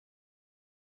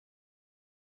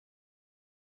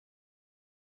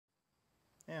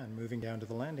And moving down to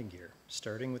the landing gear,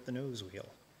 starting with the nose wheel.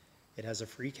 It has a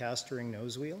free castering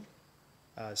nose wheel.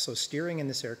 So steering in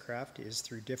this aircraft is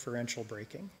through differential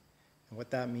braking. And what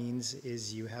that means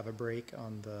is you have a brake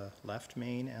on the left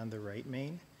main and the right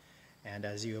main. And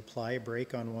as you apply a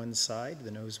brake on one side,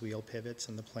 the nose wheel pivots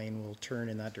and the plane will turn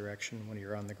in that direction when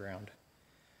you're on the ground.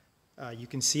 You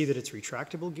can see that it's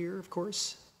retractable gear, of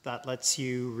course. That lets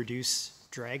you reduce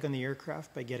drag on the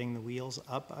aircraft by getting the wheels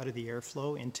up out of the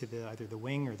airflow into either the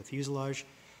wing or the fuselage.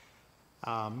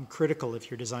 Critical if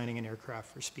you're designing an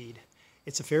aircraft for speed.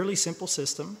 It's a fairly simple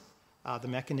system. The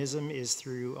mechanism is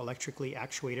through electrically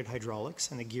actuated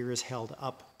hydraulics, and the gear is held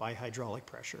up by hydraulic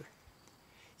pressure.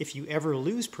 If you ever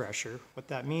lose pressure, what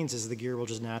that means is the gear will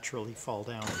just naturally fall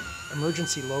down.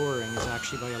 Emergency lowering is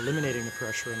actually by eliminating the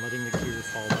pressure and letting the gear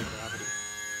fall by gravity.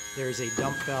 There's a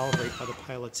dump valve right by the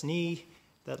pilot's knee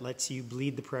that lets you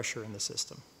bleed the pressure in the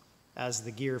system. As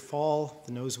the gear fall,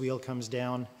 the nose wheel comes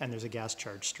down and there's a gas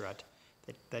charge strut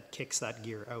that kicks that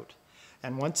gear out.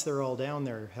 And once they're all down,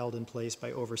 they're held in place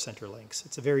by over-center links.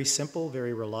 It's a very simple,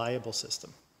 very reliable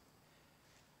system.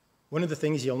 One of the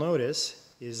things you'll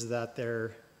notice is that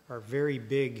there are very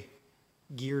big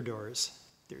gear doors.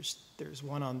 There's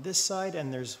one on this side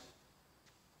and there's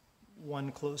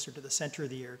one closer to the center of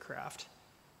the aircraft.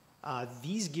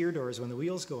 These gear doors, when the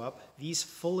wheels go up, these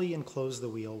fully enclose the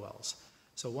wheel wells.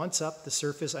 So once up, the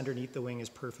surface underneath the wing is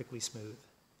perfectly smooth.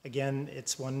 Again,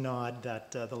 it's one nod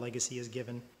that the Legacy is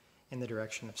given in the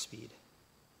direction of speed.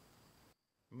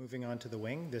 Moving on to the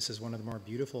wing, this is one of the more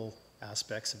beautiful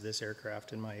aspects of this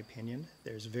aircraft, in my opinion.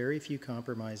 There's very few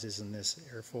compromises in this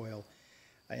airfoil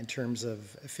in terms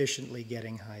of efficiently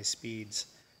getting high speeds.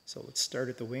 So let's start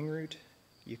at the wing root.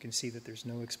 You can see that there's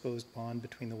no exposed bond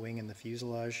between the wing and the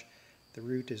fuselage. The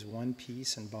root is one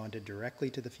piece and bonded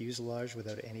directly to the fuselage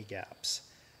without any gaps.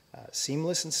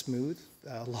 Seamless and smooth,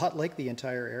 a lot like the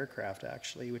entire aircraft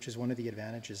actually, which is one of the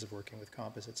advantages of working with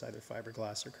composites, either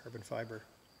fiberglass or carbon fiber.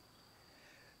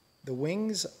 The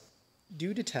wings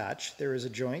do detach. There is a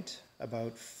joint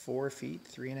about 4 feet,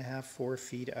 3.5, 4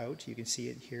 feet out. You can see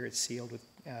it here, it's sealed with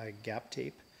gap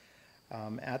tape.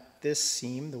 At this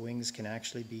seam, the wings can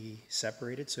actually be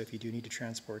separated, so if you do need to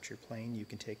transport your plane, you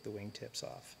can take the wing tips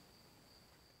off.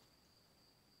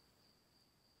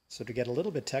 So to get a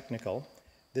little bit technical,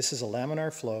 this is a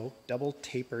laminar flow, double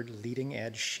tapered leading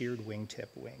edge sheared wingtip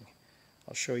wing.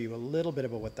 I'll show you a little bit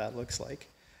about what that looks like.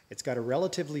 It's got a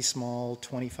relatively small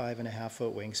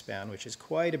 25.5-foot wingspan, which is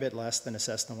quite a bit less than a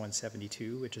Cessna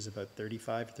 172, which is about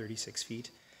 35, 36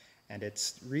 feet. And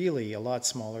it's really a lot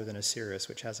smaller than a Cirrus,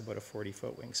 which has about a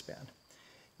 40-foot wingspan.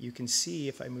 You can see,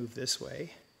 if I move this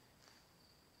way,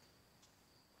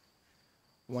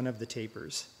 one of the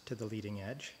tapers to the leading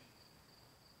edge.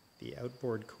 The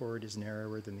outboard cord is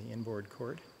narrower than the inboard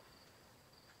cord.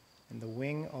 And the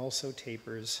wing also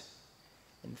tapers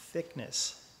in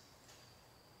thickness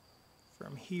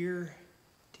from here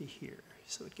to here.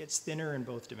 So it gets thinner in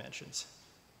both dimensions.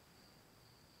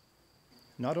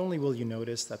 Not only will you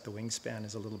notice that the wingspan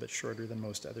is a little bit shorter than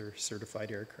most other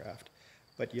certified aircraft,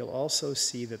 but you'll also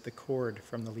see that the cord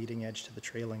from the leading edge to the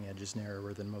trailing edge is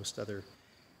narrower than most other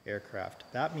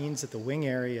aircraft. That means that the wing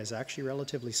area is actually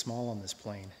relatively small on this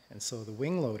plane, and so the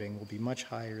wing loading will be much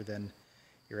higher than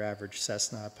your average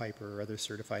Cessna, Piper, or other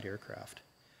certified aircraft.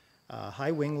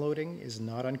 High wing loading is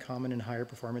not uncommon in higher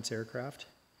performance aircraft.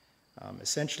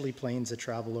 Essentially, planes that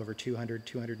travel over 200,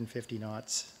 250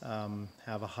 knots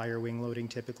have a higher wing loading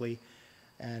typically,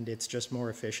 and it's just more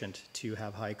efficient to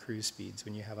have high cruise speeds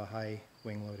when you have a high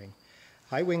wing loading.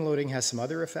 High wing loading has some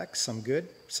other effects, some good,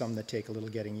 some that take a little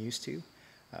getting used to.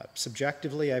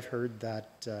 Subjectively, I've heard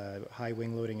that high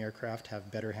wing loading aircraft have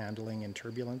better handling in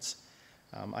turbulence.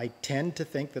 I tend to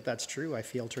think that that's true. I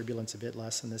feel turbulence a bit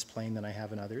less in this plane than I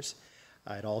have in others.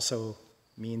 It also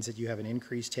means that you have an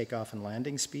increased takeoff and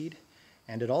landing speed,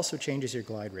 and it also changes your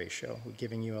glide ratio,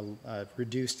 giving you a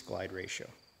reduced glide ratio.